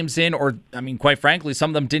handful of games in, or, I mean, quite frankly, some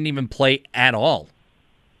of them didn't even play at all?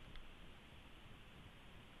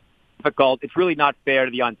 Difficult. It's really not fair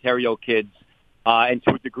to the Ontario kids and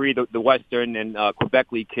to a degree the Western and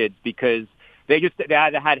Quebec League kids, because they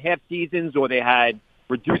either had half seasons or they had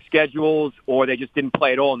reduced schedules, or they just didn't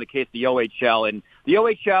play at all in the case of the OHL. And the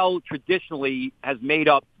OHL traditionally has made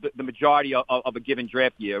up the majority of a given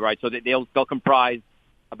draft year, right? So they'll comprise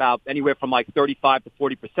about anywhere from like 35 to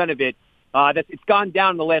 40% of it. It's gone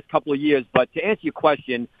down in the last couple of years. But to answer your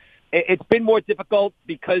question, it's been more difficult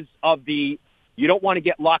because of you don't want to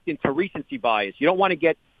get locked into recency bias. You don't want to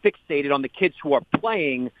get fixated on the kids who are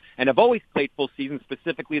playing and have always played full season,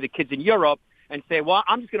 specifically the kids in Europe, and say, well,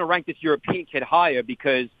 I'm just going to rank this European kid higher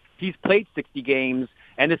because he's played 60 games,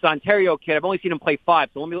 and this Ontario kid, I've only seen him play 5,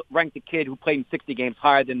 so let me rank the kid who played in 60 games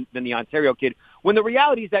higher than the Ontario kid. When the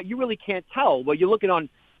reality is that you really can't tell. Well, you're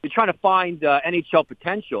trying to find NHL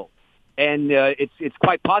potential, and it's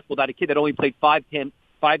quite possible that a kid that only played 5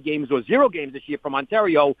 games or 0 games this year from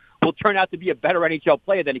Ontario will turn out to be a better NHL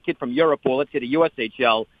player than a kid from Europe or, let's say, the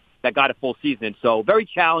USHL that got a full season. So very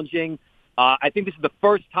challenging. I think this is the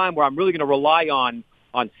first time where I'm really going to rely on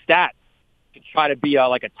stats to try to be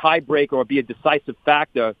like a tiebreaker or be a decisive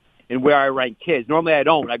factor in where I rank kids. Normally I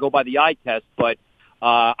don't. I go by the eye test, but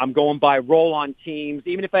I'm going by role on teams,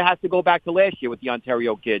 even if it has to go back to last year with the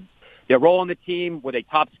Ontario kids. Their role on the team, were they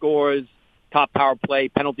top scorers, top power play,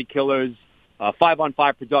 penalty killers,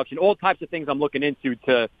 5-on-5 production, all types of things I'm looking into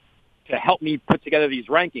to help me put together these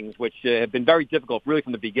rankings, which have been very difficult really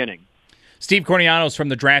from the beginning. Steve Kornianos from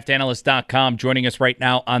thedraftanalyst.com joining us right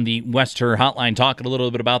now on the Wester Hotline, talking a little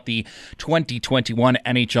bit about the 2021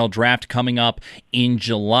 NHL Draft coming up in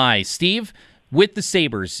July. Steve, with the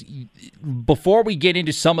Sabres, before we get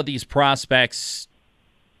into some of these prospects,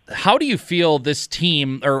 how do you feel this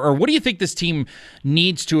team, or what do you think this team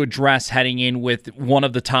needs to address heading in with one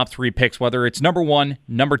of the top 3 picks, whether it's number 1,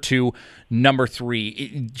 number 2, number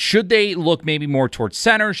 3? Should they look maybe more towards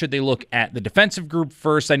center? Should they look at the defensive group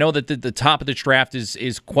first? I know that the top of the draft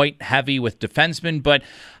is quite heavy with defensemen, but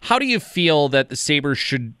how do you feel that the Sabres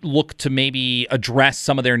should look to maybe address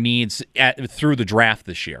some of their needs through the draft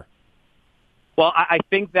this year? Well, I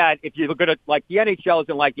think that if you look at it, like the NHL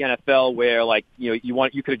isn't like the NFL, where like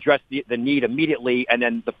you could address the need immediately, and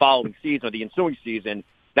then the following season or the ensuing season,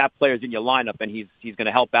 that player's in your lineup and he's going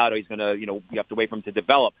to help out, or he's going to you have to wait for him to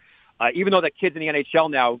develop. Even though the kids in the NHL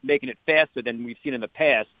now making it faster than we've seen in the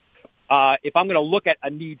past, if I'm going to look at a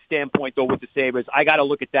need standpoint though with the Sabres, I got to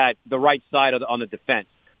look at the right side on the defense,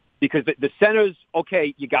 because the centers,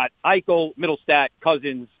 okay, you got Eichel, Middlestat,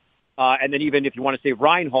 Cousins. And then even if you want to say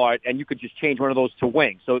Reinhart, and you could just change one of those to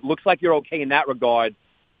wing. So it looks like you're okay in that regard.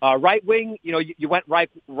 Right wing, you went right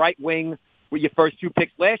wing with your first 2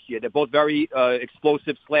 picks last year. They're both very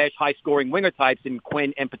explosive / high-scoring winger types in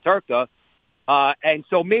Quinn and Peterka. And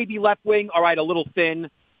so maybe left wing, all right, a little thin.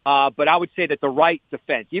 But I would say that the right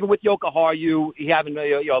defense, even with Jokiharju, he having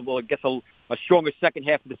I guess a stronger second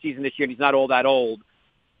half of the season this year, and he's not all that old.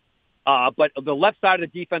 But the left side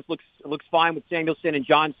of the defense looks fine with Samuelsson and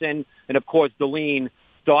Johnson, and of course Deline.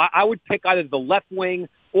 So I would pick either the left wing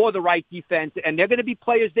or the right defense, and there are going to be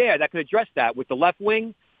players there that can address that. With the left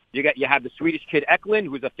wing, you have the Swedish kid Eklund,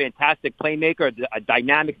 who's a fantastic playmaker, a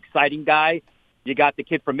dynamic, exciting guy. You got the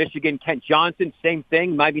kid from Michigan, Kent Johnson, same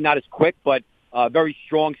thing, maybe not as quick, but very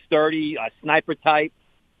strong, sturdy, sniper type.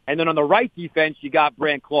 And then on the right defense, you got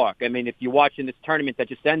Brandt Clark. I mean, if you're watching this tournament that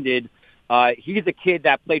just ended. He's a kid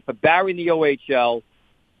that played for Barry in the OHL.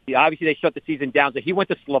 Obviously, they shut the season down, so he went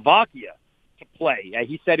to Slovakia to play.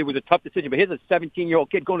 He said it was a tough decision, but here's a 17-year-old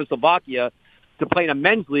kid going to Slovakia to play in a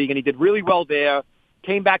men's league, and he did really well there.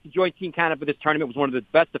 Came back to join Team Canada for this tournament, was one of the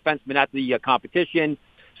best defensemen at the competition.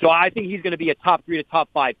 So I think he's going to be a top 3 to top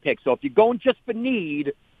 5 pick. So if you're going just for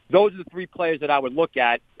need, those are the 3 players that I would look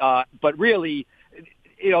at. But really,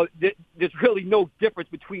 there's really no difference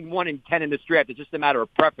between 1 and 10 in this draft. It's just a matter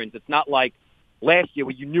of preference. It's not like last year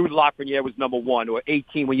where you knew Lafreniere was number 1, or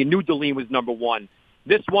 18 when you knew Deline was number 1.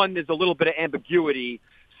 This one, there's a little bit of ambiguity.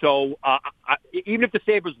 So even if the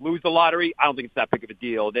Sabres lose the lottery, I don't think it's that big of a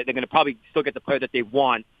deal. They're going to probably still get the player that they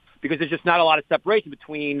want, because there's just not a lot of separation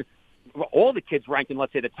between all the kids ranked in,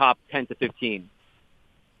 let's say, the top 10 to 15.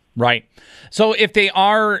 Right. So if they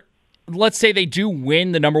are, let's say they do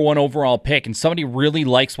win the number 1 overall pick, and somebody really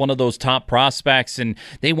likes one of those top prospects and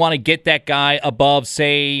they want to get that guy above,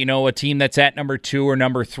 say, a team that's at number 2 or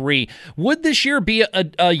number 3, would this year be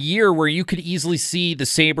a year where you could easily see the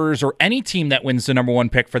Sabres, or any team that wins the number 1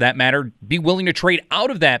 pick for that matter, be willing to trade out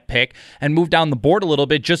of that pick and move down the board a little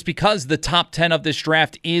bit, just because the top 10 of this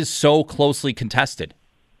draft is so closely contested?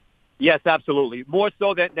 Yes, absolutely. More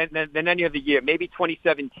so than any other year. Maybe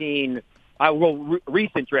 2017,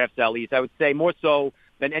 recent drafts at least, I would say more so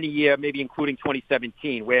than any year, maybe including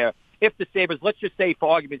 2017, where if the Sabres, let's just say for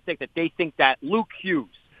argument's sake, that they think that Luke Hughes,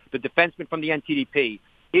 the defenseman from the NTDP,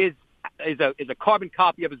 is a carbon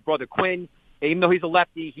copy of his brother Quinn. Even though he's a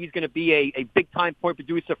lefty, he's going to be a big-time point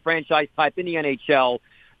producer, franchise type in the NHL.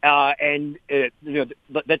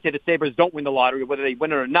 Let's say the Sabres don't win the lottery, whether they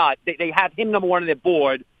win it or not, they have him number 1 on their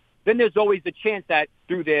board. Then there's always the chance that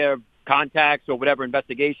through their contacts or whatever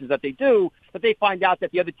investigations that they do, that they find out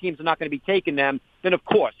that the other teams are not going to be taking them. Then, of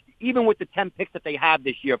course, even with the 10 picks that they have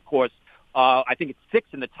this year, of course, I think it's 6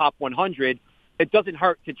 in the top 100, it doesn't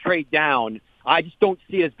hurt to trade down. I just don't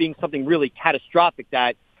see it as being something really catastrophic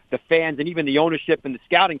that the fans and even the ownership and the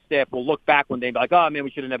scouting staff will look back when they're like, oh, man,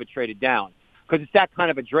 we should have never traded down. Because it's that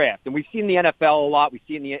kind of a draft. And we've seen the NFL a lot. We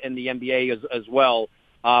see it in the NBA as well.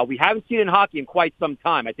 We haven't seen it in hockey in quite some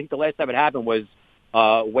time. I think the last time it happened was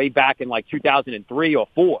way back in like 2003 or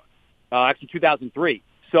 4, actually 2003.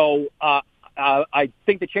 So I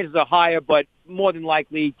think the chances are higher, but more than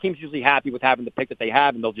likely, teams usually happy with having the pick that they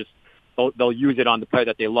have, and they'll use it on the player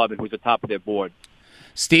that they love and who's at the top of their board.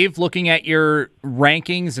 Steve, looking at your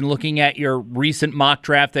rankings and looking at your recent mock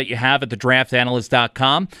draft that you have at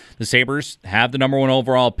thedraftanalyst.com, the Sabres have the number 1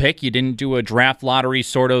 overall pick. You didn't do a draft lottery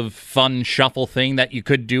sort of fun shuffle thing that you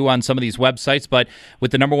could do on some of these websites, but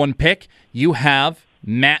with the number 1 pick, you have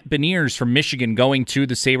Matt Beniers from Michigan going to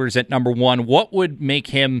the Sabres at number 1. What would make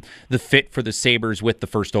him the fit for the Sabres with the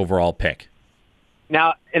first overall pick?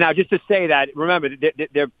 Now, just to say that, remember,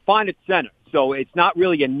 they're fine at center. So it's not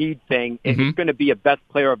really a need thing. It's going to be a best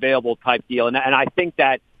player available type deal. And I think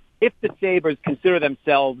that if the Sabres consider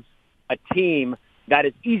themselves a team that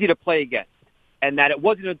is easy to play against, and that it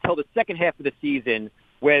wasn't until the second half of the season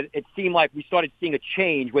where it seemed like we started seeing a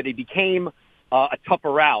change where they became a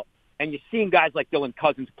tougher out. And you're seeing guys like Dylan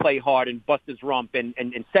Cousins play hard and bust his rump and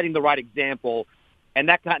setting the right example. And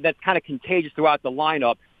that's kind of contagious throughout the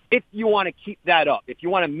lineup. If you want to keep that up, if you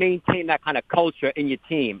want to maintain that kind of culture in your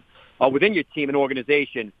team, within your team and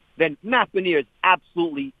organization, then Matt Beniers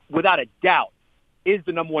absolutely, without a doubt, is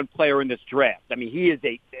the number one player in this draft. I mean, he is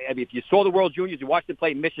if you saw the World Juniors, you watched him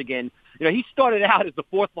play in Michigan, he started out as the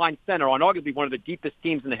fourth-line center on arguably one of the deepest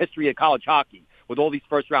teams in the history of college hockey with all these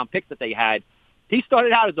first-round picks that they had. He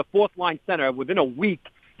started out as a fourth-line center. Within a week,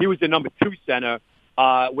 he was the number 2 center,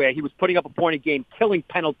 where he was putting up a point a game, killing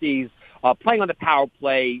penalties, playing on the power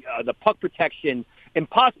play, the puck protection,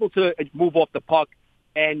 impossible to move off the puck.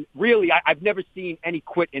 And really, I've never seen any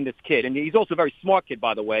quit in this kid. And he's also a very smart kid,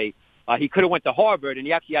 by the way. He could have went to Harvard, and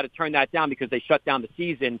he actually had to turn that down because they shut down the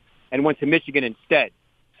season and went to Michigan instead.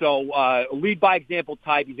 So lead by example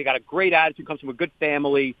type. He's got a great attitude, comes from a good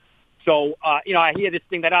family. So, I hear this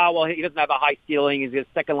thing that, he doesn't have a high ceiling. He's a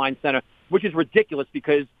second-line center, which is ridiculous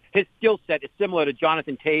because his skill set is similar to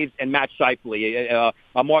Jonathan Toews and Matt Scheifele,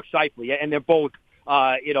 Mark Scheifele, and they're both,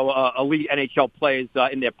 elite NHL players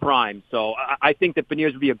in their prime. So I think that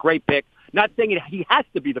Beniers would be a great pick. Not saying he has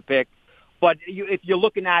to be the pick, but if you're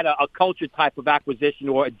looking at a culture type of acquisition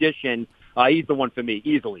or addition, he's the one for me,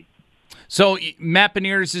 easily. So Matt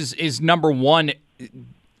Beniers is number one.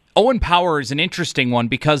 Owen Power is an interesting one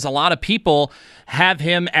because a lot of people have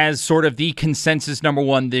him as sort of the consensus number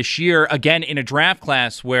one this year, again, in a draft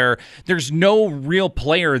class where there's no real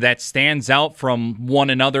player that stands out from one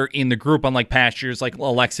another in the group, unlike past years like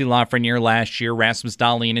Alexi Lafreniere last year, Rasmus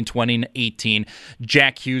Dahlin in 2018,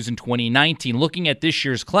 Jack Hughes in 2019. Looking at this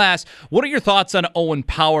year's class, what are your thoughts on Owen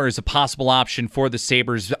Power as a possible option for the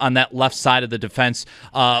Sabres on that left side of the defense?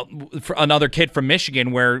 For another kid from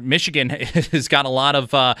Michigan, where Michigan has got a lot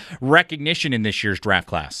of recognition in this year's draft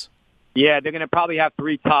class. Yeah, they're going to probably have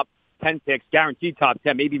 3 top 10 picks, guaranteed top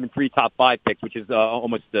 10, maybe even 3 top 5 picks, which is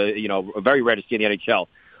almost very rare to see in the NHL.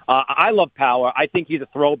 I love Power. I think he's a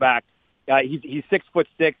throwback. He's 6'6",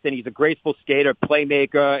 and he's a graceful skater,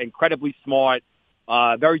 playmaker, incredibly smart,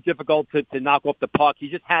 very difficult to knock off the puck.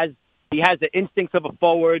 He has the instincts of a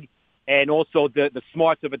forward and also the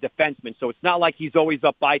smarts of a defenseman. So it's not like he's always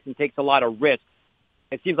up ice and takes a lot of risks.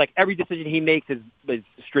 It seems like every decision he makes is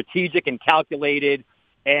strategic and calculated,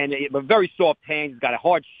 and a very soft hand. He's got a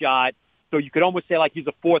hard shot, so you could almost say like he's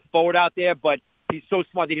a fourth forward out there. But he's so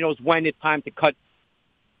smart that he knows when it's time to cut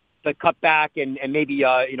back and maybe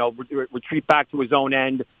retreat back to his own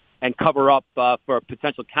end and cover up for a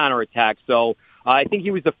potential counterattack. So I think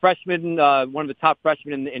he was the freshman, one of the top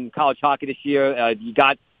freshmen in college hockey this year. He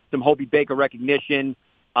got some Hobey Baker recognition.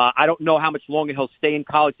 I don't know how much longer he'll stay in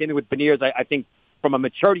college. Same with Beniers. I think, from a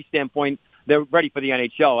maturity standpoint, they're ready for the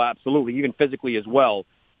NHL, absolutely, even physically as well.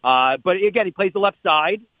 But again, he plays the left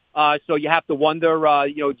side, so you have to wonder,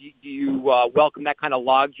 do you welcome that kind of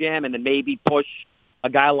logjam and then maybe push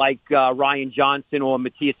a guy like Ryan Johnson or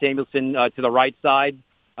Matthias Samuelsson to the right side,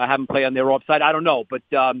 have him play on their offside? I don't know, but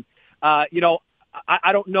I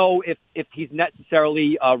don't know if he's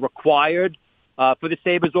necessarily required for the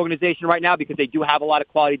Sabres organization right now because they do have a lot of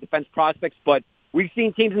quality defense prospects, but we've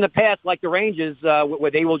seen teams in the past, like the Rangers,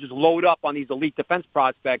 where they will just load up on these elite defense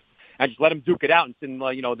prospects and just let them duke it out, and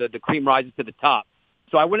the cream rises to the top.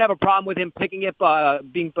 So I wouldn't have a problem with him picking it,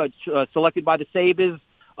 being selected by the Sabres.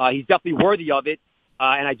 He's definitely worthy of it,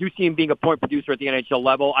 and I do see him being a point producer at the NHL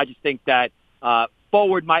level. I just think that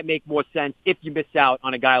forward might make more sense if you miss out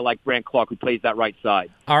on a guy like Brandt Clarke who plays that right side.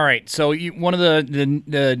 All right, so one of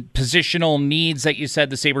the positional needs that you said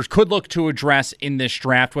the Sabres could look to address in this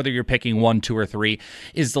draft, whether you're picking 1, 2, or 3,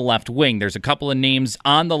 is the left wing. There's a couple of names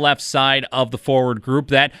on the left side of the forward group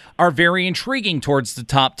that are very intriguing towards the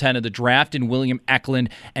top 10 of the draft in William Eklund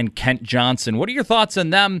and Kent Johnson. What are your thoughts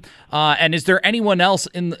on them? And is there anyone else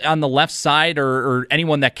on the left side or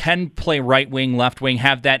anyone that can play right wing, left wing,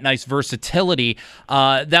 have that nice versatility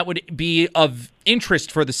that would be of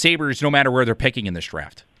interest for the Sabres no matter where they're picking in this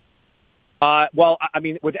draft? Well, I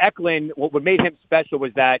mean, with Eklund, what made him special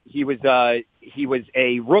was that he was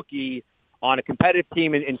a rookie on a competitive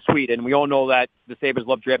team in Sweden. We all know that the Sabres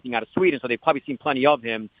love drafting out of Sweden, so they've probably seen plenty of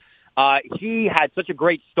him. He had such a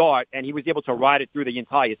great start, and he was able to ride it through the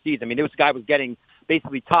entire season. I mean, this guy was getting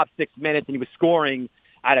basically top 6 minutes, and he was scoring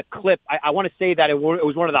at a clip. I want to say that it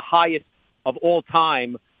was one of the highest of all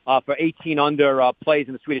time for 18 under plays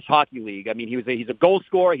in the Swedish Hockey League. I mean, he's a goal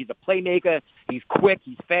scorer, he's a playmaker, he's quick,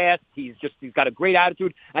 he's fast, he's got a great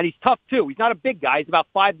attitude, and he's tough too. He's not a big guy. He's about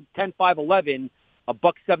 5'10", 5'11",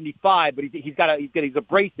 $175, but he's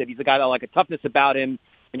abrasive. He's got like a toughness about him.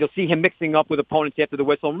 and you'll see him mixing up with opponents after the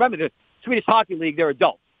whistle. And remember, the Swedish Hockey League, they're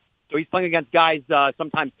adults. So he's playing against guys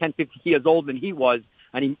sometimes 10, 15 years older than he was,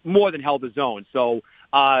 and he more than held his own. So,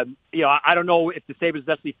 I don't know if the Sabres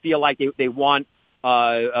necessarily feel like they want,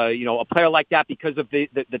 a player like that because of the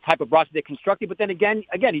type of roster they're constructing. But then again,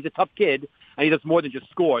 he's a tough kid, and he does more than just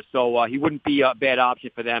score. So he wouldn't be a bad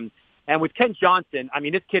option for them. And with Kent Johnson, I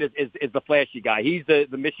mean, this kid is the flashy guy. He's the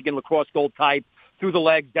Michigan lacrosse gold type, through the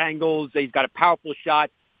legs, dangles. He's got a powerful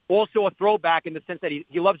shot. Also a throwback in the sense that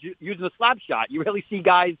he loves using the slap shot. You really see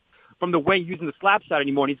guys from the wing using the slap shot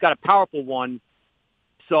anymore, and he's got a powerful one.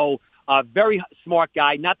 So a very smart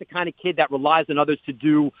guy, not the kind of kid that relies on others to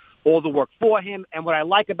do all the work for him. And what I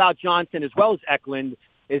like about Johnson as well as Eklund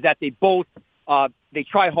is that they both they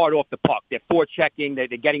try hard off the puck. They're forechecking, they're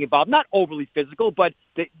getting involved. Not overly physical, but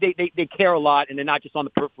they care a lot, and they're not just on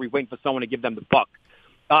the periphery waiting for someone to give them the puck.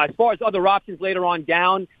 As far as other options later on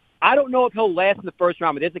down, I don't know if he'll last in the first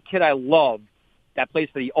round, but there's a kid I love that plays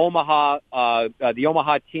for the Omaha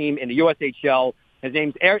team in the USHL. His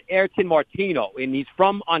name's Ayrton Martino, and he's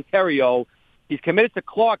from Ontario. He's committed to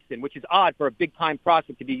Clarkson, which is odd for a big-time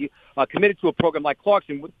prospect to be committed to a program like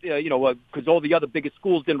Clarkson, because all the other biggest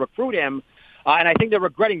schools didn't recruit him. And I think they're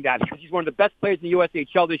regretting that because he's one of the best players in the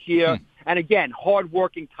USHL this year. And again,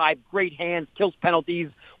 hard-working type, great hands, kills penalties,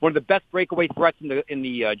 one of the best breakaway threats in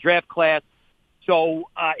the draft class. So,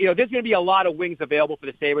 there's going to be a lot of wings available for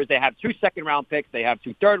the Sabres. They have 2 second-round picks. They have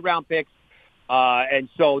 2 third-round picks. And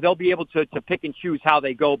so they'll be able to pick and choose how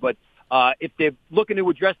they go. But if they're looking to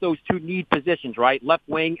address those 2 need positions, right, left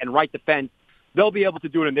wing and right defense, they'll be able to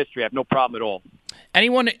do it in this draft. No problem at all.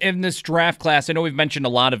 Anyone in this draft class, I know we've mentioned a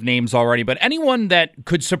lot of names already, but anyone that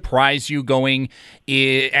could surprise you going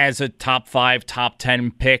as a top 5, top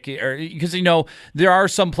 10 pick? Because, there are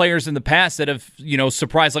some players in the past that have,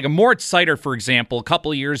 surprised. Like a Moritz Seider, for example, a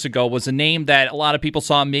couple of years ago was a name that a lot of people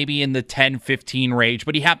saw maybe in the 10-15 range,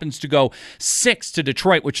 but he happens to go 6 to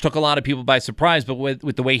Detroit, which took a lot of people by surprise. But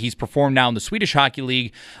with the way he's performed now in the Swedish Hockey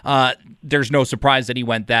League, there's no surprise that he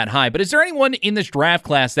went that high. But is there anyone in this draft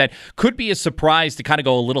class that could be a surprise to kind of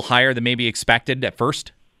go a little higher than maybe expected at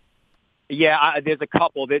first? Yeah, there's a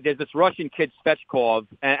couple. There's this Russian kid, Svechkov,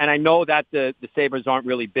 and I know that the Sabres aren't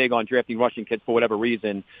really big on drafting Russian kids for whatever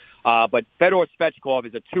reason, but Fedor Svechkov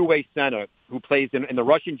is a two-way center who plays in the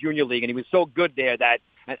Russian Junior League, and he was so good there that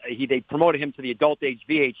they promoted him to the adult age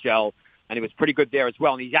VHL, and he was pretty good there as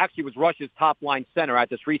well. And he actually was Russia's top-line center at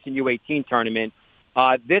this recent U18 tournament.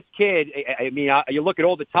 This kid, you look at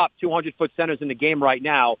all the top 200-foot centers in the game right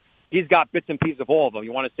now, he's got bits and pieces of all of them.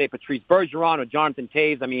 You want to say Patrice Bergeron or Jonathan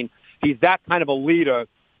Toews. He's that kind of a leader.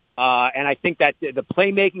 And I think that the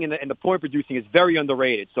playmaking and the point producing is very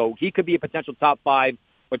underrated. So he could be a potential top 5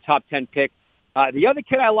 or top 10 pick. The other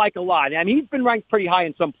kid I like a lot, he's been ranked pretty high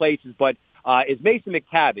in some places, but is Mason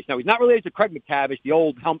McTavish. Now, he's not related to Craig McTavish, the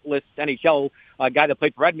old helmetless NHL guy that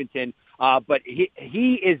played for Edmonton, but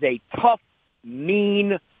he is a tough,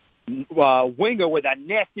 mean winger with a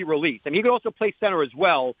nasty release. He could also play center as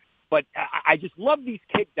well. But I just love these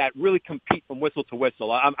kids that really compete from whistle to whistle.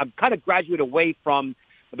 I'm kind of graduated away from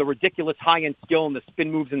the ridiculous high-end skill and the spin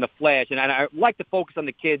moves and the flash. And I like to focus on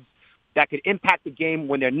the kids that could impact the game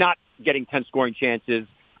when they're not getting 10 scoring chances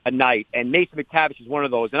a night. And Mason McTavish is one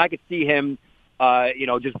of those. And I could see him,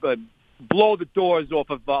 just blow the doors off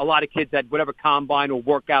of a lot of kids at whatever combine or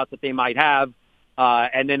workouts that they might have.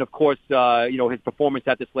 And then, of course, his performance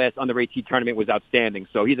at this last under-18 tournament was outstanding.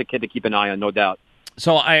 So he's a kid to keep an eye on, no doubt.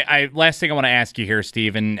 So I last thing I want to ask you here,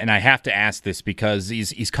 Steve, and I have to ask this because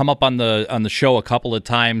he's come up on the show a couple of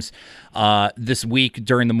times this week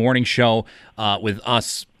during the morning show with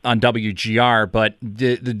us on WGR, but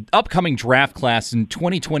the upcoming draft class in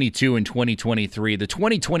 2022 and 2023, the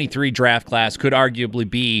 2023 draft class could arguably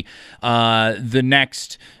be the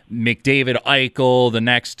next McDavid Eichel, the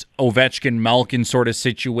next Ovechkin Malkin sort of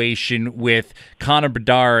situation with Connor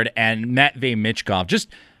Bedard and Matvei Michkov. Just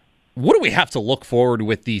what do we have to look forward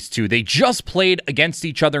with these two? They just played against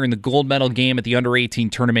each other in the gold medal game at the under-18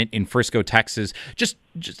 tournament in Frisco, Texas. Just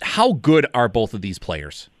how good are both of these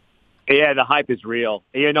players? Yeah, the hype is real.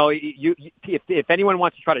 If anyone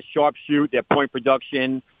wants to try to sharpshoot their point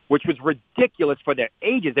production, which was ridiculous for their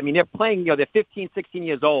ages. They're playing, they're 15, 16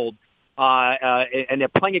 years old, and they're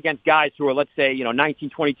playing against guys who are, let's say, 19,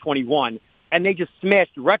 20, 21, and they just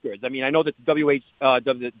smashed records. I know that the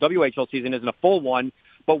WHL season isn't a full one,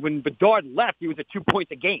 but when Bedard left, he was at 2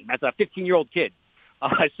 points a game as a 15-year-old kid.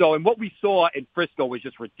 And what we saw in Frisco was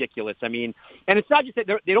just ridiculous. And it's not just that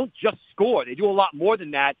they don't just score. They do a lot more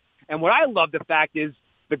than that. And what I love the fact is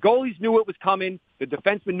The goalies knew it was coming. The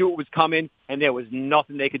defensemen knew it was coming, and there was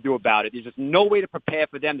nothing they could do about it. There's just no way to prepare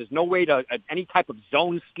for them. There's no way to any type of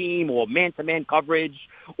zone scheme or man-to-man coverage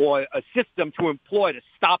or a system to employ to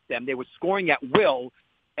stop them. They were scoring at will,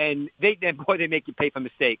 and they make you pay for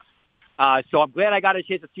mistakes. So I'm glad I got a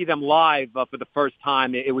chance to see them live for the first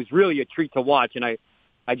time. It was really a treat to watch, and I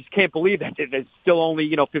just can't believe that they're still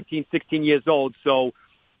only 15, 16 years old. So,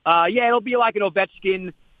 it'll be like an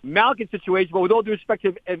Ovechkin Malkin situation, but with all due respect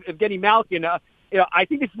to Evgeny Malkin, I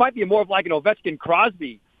think this might be more of like an Ovechkin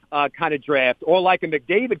Crosby kind of draft, or like a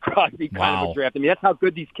McDavid Crosby kind of a draft. I mean, that's how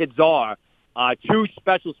good these kids are. Two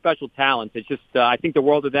special talents. It's just I think the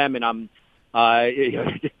world of them, and I'm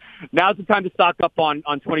now's the time to stock up on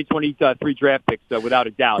 2023 draft picks without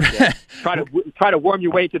a doubt. Try to worm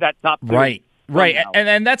your way to that top 2. Right,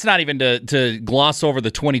 and that's not even to gloss over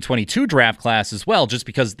the 2022 draft class as well, just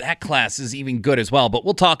because that class is even good as well. But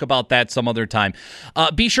we'll talk about that some other time.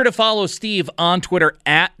 Be sure to follow Steve on Twitter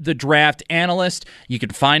at The Draft Analyst. You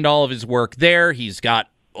can find all of his work there. He's got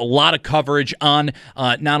a lot of coverage on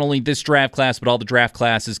not only this draft class, but all the draft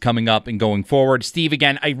classes coming up and going forward. Steve,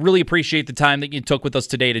 again, I really appreciate the time that you took with us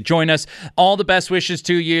today to join us. All the best wishes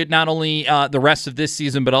to you, not only the rest of this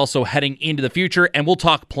season, but also heading into the future. And we'll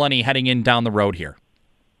talk plenty heading in down the road here.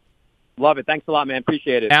 Love it. Thanks a lot, man.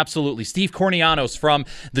 Appreciate it. Absolutely. Steve Kornianos from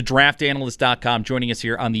thedraftanalyst.com joining us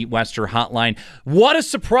here on the Wester Hotline. What a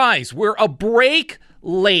surprise. We're a break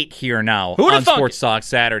late here now on Sports Talk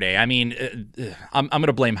Saturday. I mean, I'm going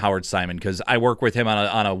to blame Howard Simon because I work with him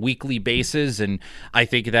on a weekly basis, and I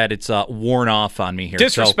think that it's worn off on me here.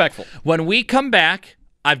 Disrespectful. So when we come back,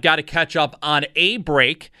 I've got to catch up on a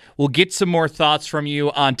break. We'll get some more thoughts from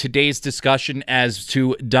you on today's discussion as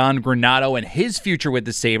to Don Granato and his future with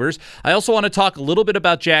the Sabres. I also want to talk a little bit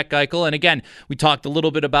about Jack Eichel. And again, we talked a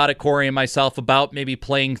little bit about it, Corey and myself, about maybe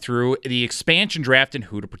playing through the expansion draft and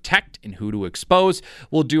who to protect and who to expose.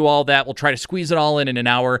 We'll do all that. We'll try to squeeze it all in an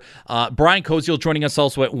hour. Brian Koziel joining us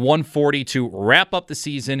also at 1:40 to wrap up the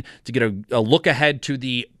season, to get a look ahead to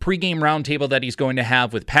the pregame roundtable that he's going to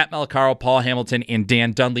have with Pat Malacaro, Paul Hamilton, and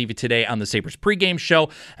Dan Dunleavy today on the Sabres pregame show,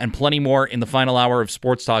 and plenty more in the final hour of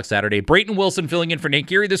Sports Talk Saturday. Brayton Wilson filling in for Nate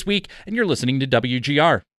Geary this week, and you're listening to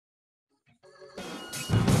WGR.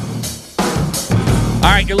 All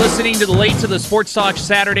right, you're listening to the Late to the Sports Talk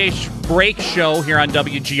Saturday break show here on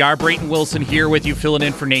WGR. Brayton Wilson here with you, filling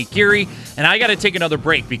in for Nate Geary. And I got to take another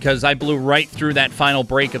break because I blew right through that final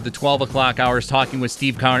break of the 12 o'clock hours talking with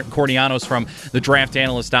Steve Kornianos from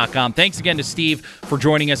thedraftanalyst.com. Thanks again to Steve for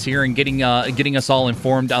joining us here and getting us all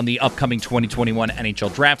informed on the upcoming 2021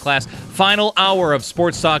 NHL draft class. Final hour of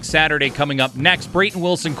Sports Talk Saturday coming up next. Brayton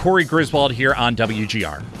Wilson, Corey Griswold here on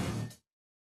WGR.